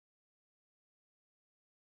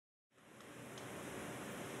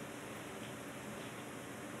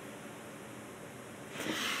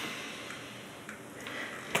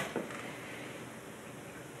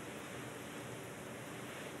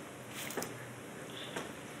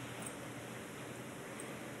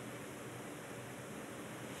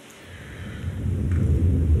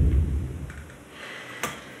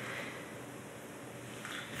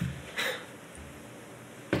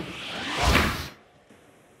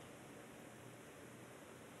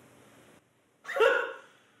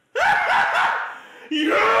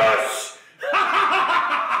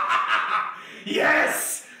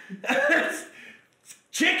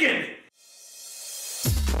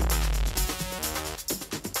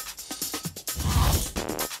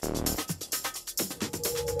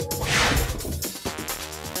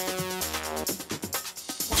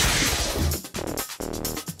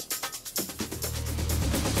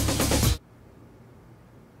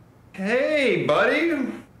Hey, buddy.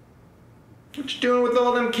 What you doing with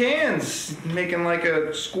all them cans? Making like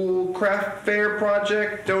a school craft fair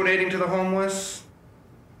project, donating to the homeless?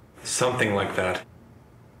 Something like that.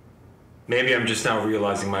 Maybe I'm just now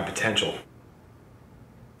realizing my potential.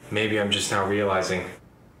 Maybe I'm just now realizing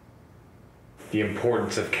the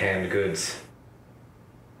importance of canned goods.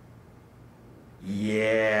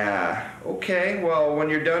 Yeah. Okay, well, when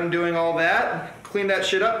you're done doing all that, clean that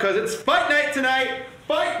shit up, because it's fight night tonight!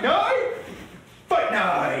 Fight night! Fight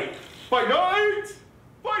night! Fight night!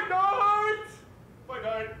 Fight night! Fight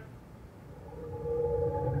night!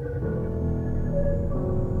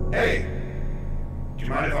 Hey! Do you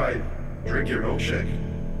mind if I drink your milkshake?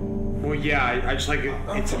 Well, yeah, I just like it.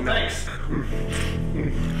 It's a thanks.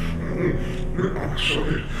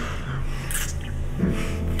 Sorry.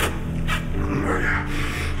 Oh yeah.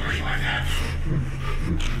 Oh, you like that?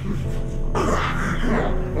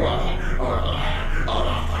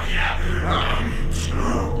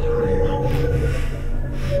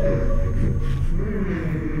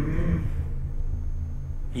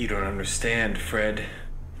 You don't understand, Fred.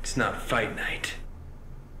 It's not fight night.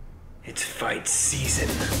 It's fight season.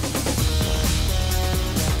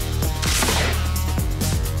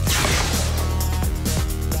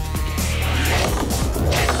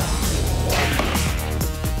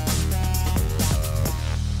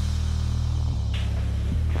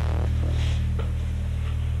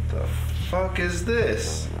 The fuck is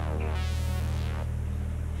this?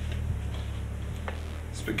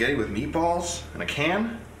 Spaghetti with meatballs and a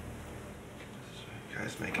can? This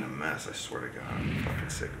guy's making a mess, I swear to God. I'm fucking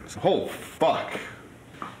sick of this. Oh, fuck.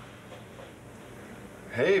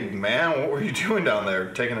 Hey, man, what were you doing down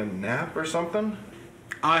there? Taking a nap or something?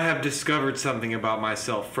 I have discovered something about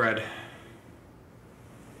myself, Fred.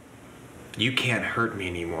 You can't hurt me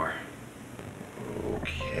anymore.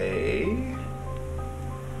 Okay.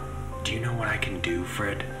 Do you know what I can do,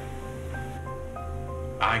 Fred?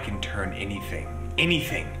 I can turn anything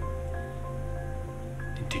into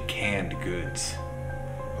canned goods.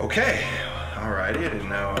 Okay, alrighty. I didn't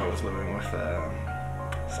know I was living with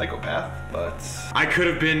a psychopath, but... I could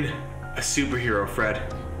have been a superhero, Fred.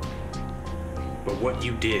 But what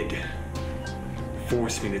you did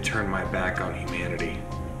forced me to turn my back on humanity.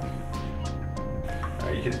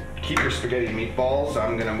 Alright, you can keep your spaghetti and meatballs.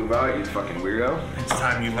 I'm gonna move out, you fucking weirdo. It's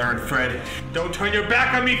time you learn, Fred. Don't turn your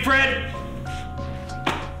back on me, Fred!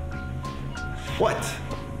 What?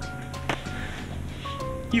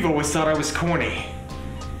 You've always thought I was corny.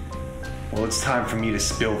 Well, it's time for me to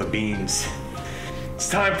spill the beans. It's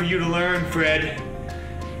time for you to learn, Fred.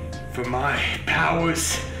 For my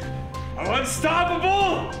powers are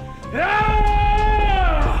unstoppable!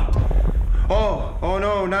 Ah! Oh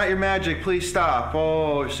no, not your magic. Please stop.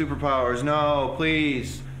 Oh, your superpowers. No,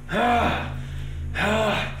 please. Ah!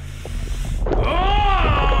 Ah!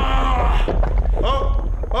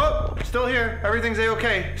 Oh, still here. Everything's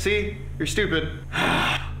a-okay. See? You're stupid.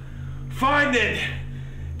 Fine then.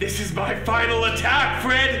 This is my final attack,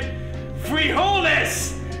 Fred.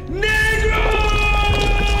 Frijoles Negros!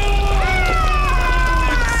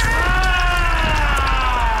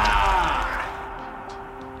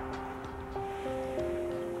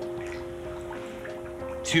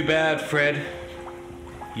 Too bad, Fred.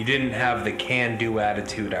 You didn't have the can-do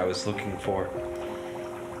attitude I was looking for.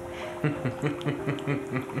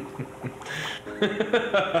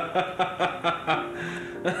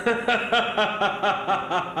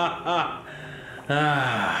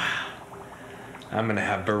 I'm gonna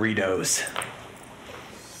have burritos.